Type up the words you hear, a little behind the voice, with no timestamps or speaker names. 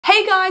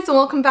Hey guys, and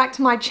welcome back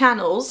to my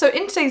channel. So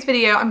in today's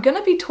video I'm going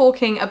to be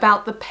talking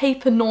about the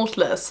Paper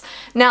Nautilus.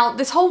 Now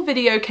this whole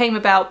video came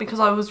about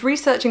because I was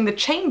researching the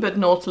chambered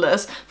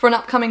Nautilus for an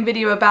upcoming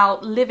video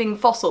about living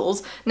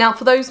fossils. Now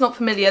for those not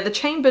familiar, the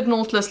chambered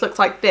Nautilus looks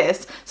like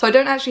this, so I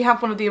don't actually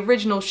have one of the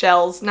original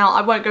shells. Now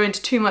I won't go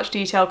into too much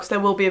detail because there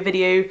will be a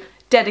video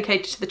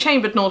dedicated to the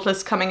chambered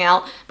Nautilus coming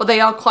out, but they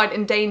are quite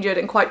endangered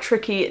and quite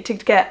tricky to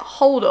get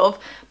hold of.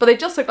 But they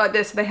just look like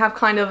this. They have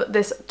kind of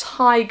this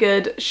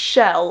tigered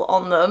shell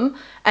on them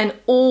and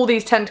all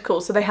these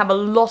tentacles, so they have a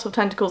lot of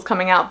tentacles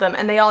coming out of them,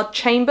 and they are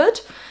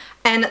chambered.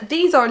 And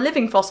these are a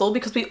living fossil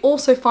because we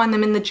also find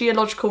them in the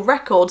geological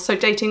record, so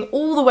dating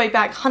all the way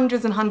back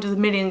hundreds and hundreds of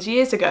millions of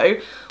years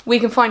ago. We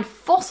can find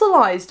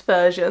fossilized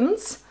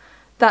versions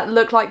that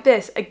look like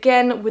this,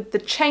 again with the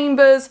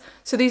chambers.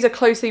 So these are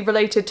closely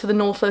related to the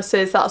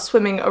nautiluses that are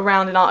swimming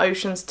around in our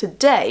oceans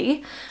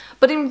today.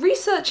 But in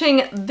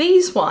researching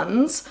these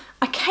ones,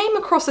 I came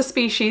across a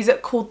species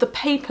called the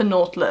Paper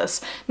Nautilus.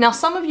 Now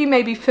some of you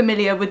may be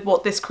familiar with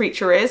what this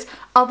creature is,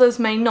 others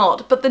may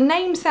not, but the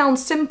name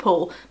sounds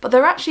simple, but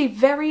they're actually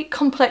very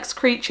complex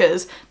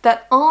creatures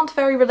that aren't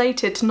very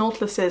related to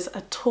nautiluses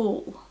at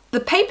all. The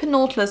Paper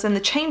Nautilus and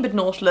the chambered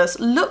Nautilus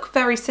look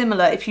very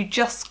similar if you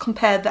just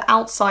compare the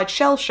outside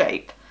shell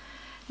shape.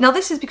 Now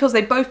this is because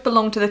they both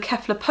belong to the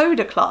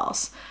Cephalopoda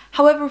class.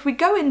 However, if we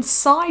go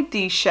inside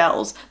these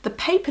shells, the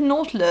Paper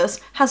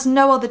Nautilus has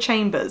no other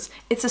chambers.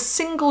 It's a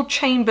single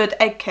chambered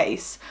egg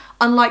case,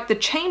 unlike the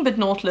chambered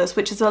Nautilus,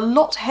 which is a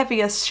lot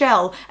heavier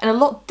shell and a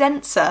lot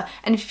denser,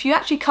 and if you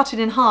actually cut it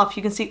in half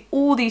you can see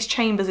all these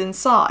chambers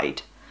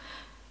inside.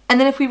 And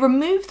then if we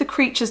remove the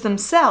creatures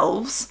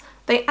themselves,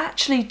 they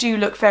actually do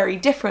look very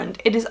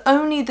different. It is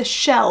only the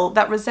shell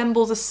that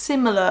resembles a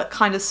similar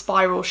kind of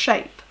spiral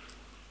shape.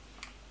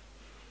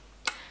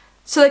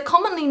 So they're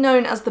commonly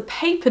known as the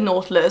Paper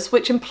Nautilus,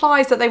 which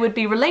implies that they would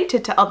be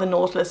related to other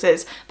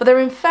nautiluses, but they're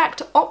in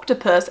fact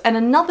octopus, and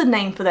another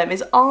name for them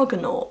is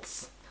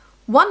Argonauts.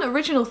 One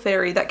original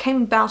theory that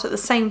came about at the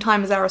same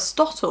time as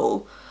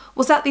Aristotle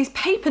was that these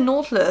Paper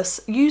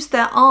Nautilus used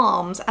their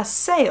arms as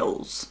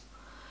sails.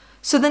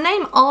 So the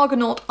name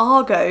Argonaut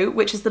Argo,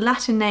 which is the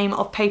Latin name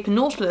of Paper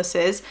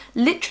Nautiluses,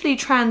 literally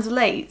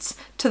translates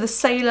to the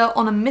sailor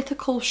on a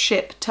mythical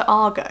ship to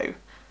Argo.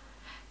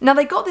 Now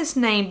they got this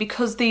name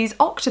because these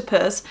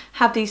octopus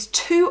have these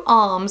two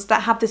arms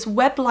that have this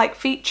web-like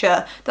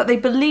feature that they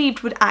believed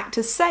would act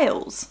as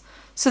sails.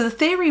 So the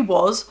theory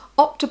was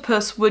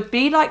octopus would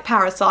be like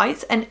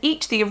parasites and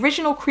eat the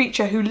original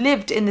creature who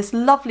lived in this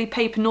lovely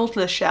Paper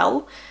Nautilus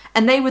shell,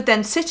 and they would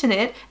then sit in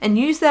it and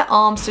use their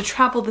arms to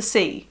travel the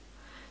sea.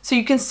 So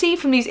you can see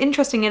from these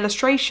interesting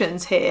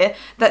illustrations here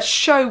that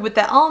show with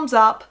their arms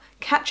up,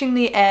 catching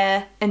the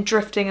air and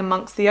drifting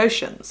amongst the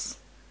oceans.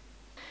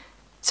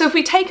 So if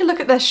we take a look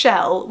at their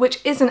shell,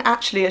 which isn't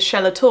actually a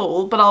shell at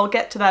all, but I'll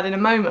get to that in a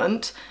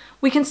moment,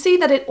 we can see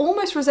that it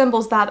almost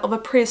resembles that of a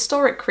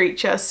prehistoric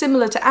creature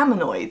similar to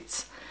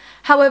ammonoids.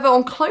 However,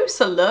 on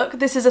closer look,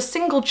 this is a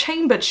single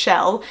chambered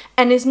shell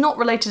and is not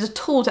related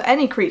at all to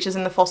any creatures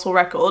in the fossil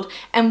record,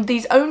 and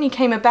these only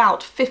came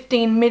about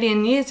 15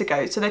 million years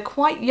ago, so they're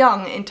quite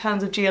young in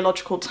terms of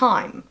geological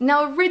time.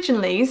 Now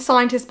originally,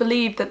 scientists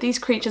believed that these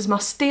creatures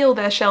must steal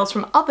their shells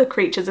from other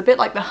creatures, a bit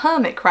like the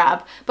hermit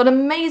crab, but an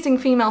amazing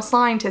female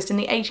scientist in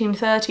the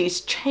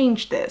 1830s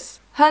changed this.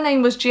 Her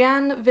name was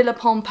Jeanne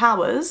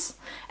Villepreux-Power,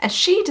 and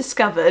she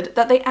discovered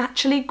that they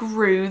actually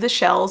grew the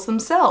shells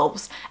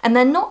themselves, and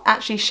they're not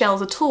actually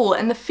shells at all,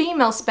 and the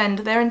females spend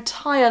their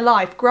entire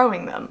life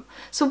growing them.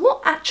 So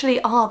what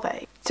actually are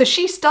they? So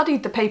she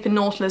studied the Paper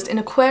Nautilus in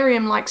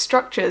aquarium-like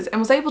structures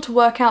and was able to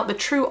work out the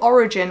true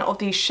origin of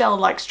these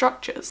shell-like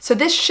structures. So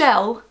this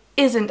shell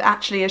isn't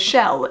actually a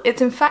shell,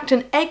 it's in fact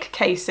an egg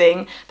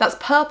casing that's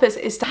purpose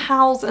is to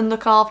house and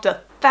look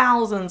after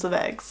thousands of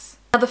eggs.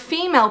 Now the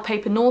female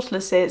Paper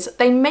Nautiluses,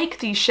 they make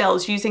these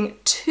shells using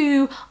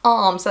two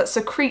arms that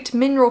secrete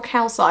mineral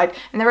calcite,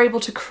 and they're able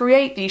to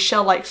create these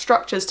shell-like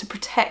structures to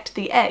protect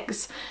the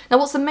eggs. Now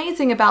what's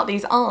amazing about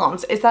these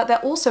arms is that they're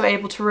also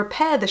able to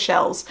repair the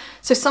shells.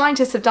 So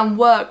scientists have done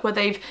work where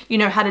they've,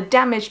 had a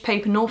damaged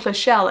Paper Nautilus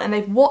shell and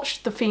they've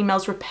watched the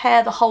females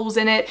repair the holes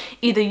in it,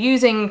 either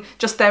using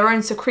just their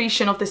own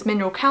secretion of this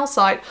mineral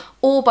calcite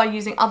or by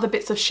using other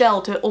bits of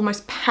shell to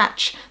almost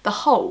patch the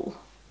hole.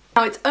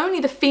 Now it's only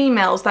the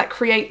females that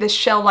create this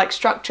shell-like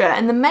structure,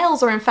 and the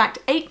males are in fact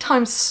 8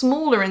 times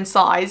smaller in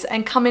size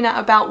and come in at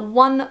about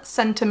 1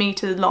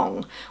 centimetre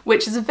long,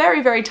 which is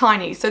very, very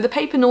tiny. So the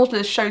Paper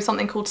Nautilus shows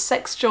something called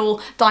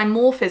sexual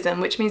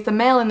dimorphism, which means the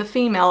male and the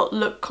female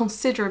look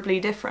considerably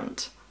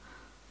different.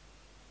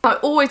 Now,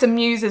 it always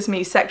amuses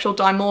me, sexual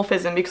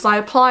dimorphism, because I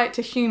apply it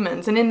to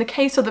humans, and in the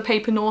case of the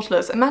Paper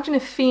Nautilus, imagine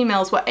if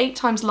females were 8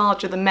 times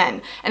larger than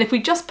men, and if we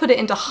just put it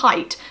into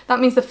height, that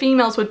means the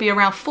females would be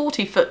around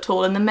 40 foot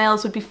tall and the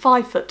males would be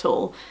 5 foot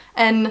tall.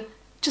 And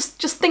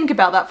Just think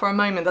about that for a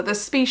moment, that there's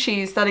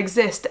species that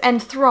exist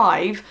and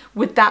thrive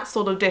with that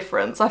sort of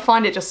difference. I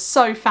find it just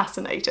so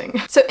fascinating.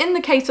 So in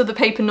the case of the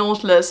Paper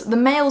Nautilus, the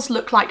males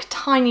look like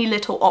tiny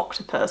little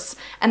octopus,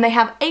 and they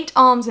have 8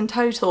 arms in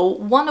total,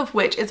 one of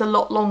which is a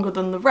lot longer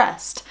than the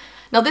rest.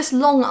 Now this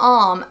long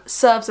arm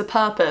serves a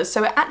purpose,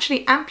 so it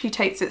actually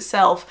amputates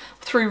itself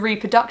through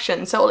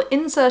reproduction. So it'll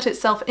insert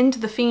itself into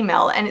the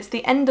female, and it's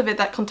the end of it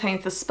that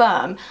contains the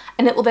sperm,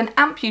 and it will then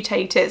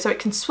amputate it so it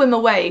can swim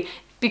away,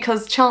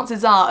 because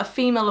chances are a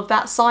female of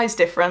that size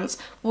difference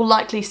will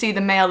likely see the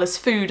male as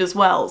food as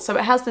well. So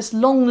it has this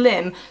long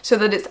limb so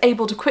that it's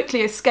able to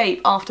quickly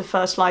escape after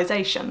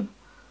fertilization.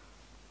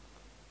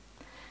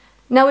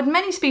 Now with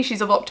many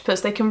species of octopus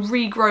they can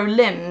regrow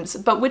limbs,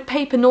 but with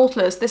Paper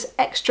Nautilus this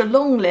extra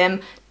long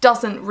limb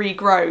doesn't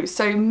regrow,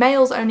 so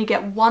males only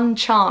get 1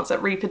 chance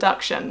at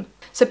reproduction.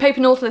 So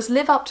Paper Nautilus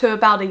live up to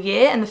about a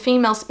year, and the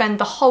females spend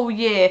the whole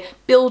year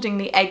building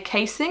the egg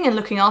casing and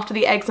looking after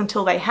the eggs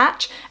until they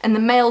hatch, and the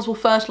males will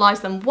fertilise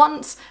them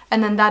once,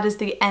 and then that is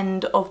the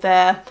end of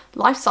their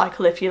life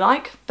cycle, if you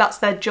like. That's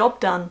their job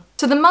done.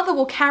 So the mother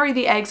will carry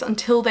the eggs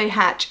until they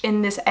hatch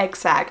in this egg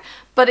sac,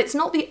 but it's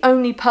not the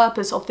only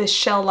purpose of this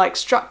shell-like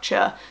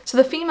structure. So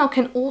the female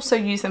can also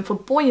use them for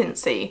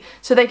buoyancy,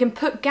 so they can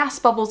put gas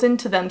bubbles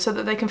into them so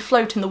that they can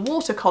float in the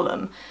water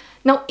column.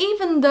 Now,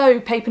 even though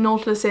Paper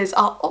Nautiluses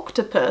are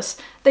octopus,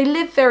 they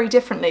live very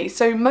differently.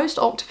 So most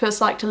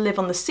octopus like to live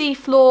on the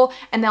seafloor,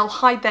 and they'll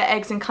hide their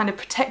eggs in kind of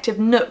protective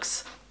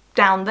nooks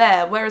down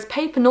there, whereas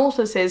Paper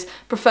Nautiluses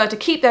prefer to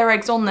keep their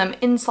eggs on them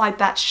inside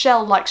that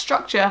shell-like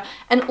structure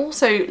and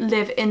also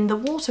live in the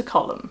water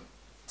column.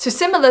 So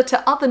similar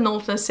to other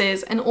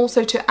nautiluses and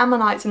also to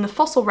ammonites in the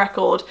fossil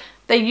record,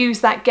 they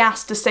use that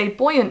gas to stay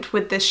buoyant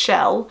with this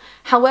shell.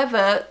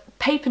 However,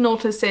 Paper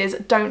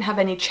Nautiluses don't have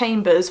any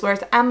chambers,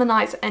 whereas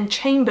ammonites and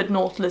chambered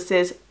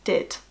nautiluses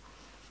did.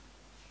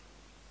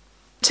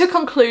 To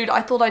conclude,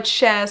 I thought I'd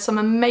share some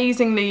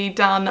amazingly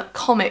done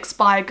comics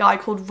by a guy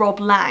called Rob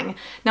Lang.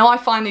 Now I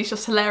find these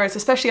just hilarious,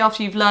 especially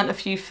after you've learnt a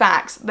few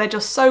facts. They're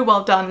just so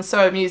well done and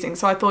so amusing,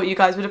 so I thought you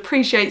guys would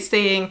appreciate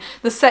seeing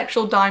the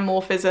sexual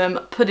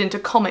dimorphism put into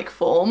comic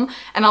form.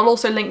 And I'll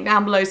also link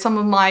down below some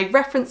of my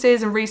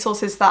references and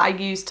resources that I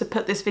used to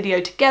put this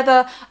video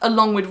together,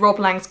 along with Rob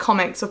Lang's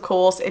comics, of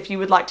course, if you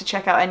would like to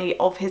check out any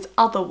of his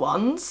other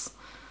ones.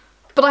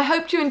 But I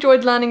hope you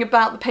enjoyed learning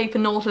about the Paper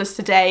Nautilus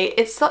today.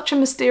 It's such a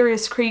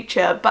mysterious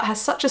creature, but has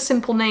such a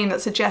simple name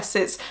that suggests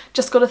it's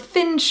just got a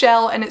thin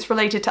shell and it's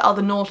related to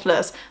other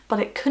nautilus,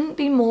 but it couldn't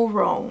be more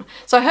wrong.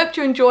 So I hope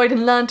you enjoyed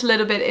and learned a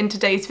little bit in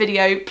today's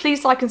video.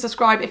 Please like and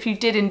subscribe if you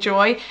did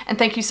enjoy, and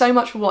thank you so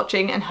much for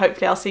watching, and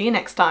hopefully I'll see you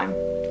next time.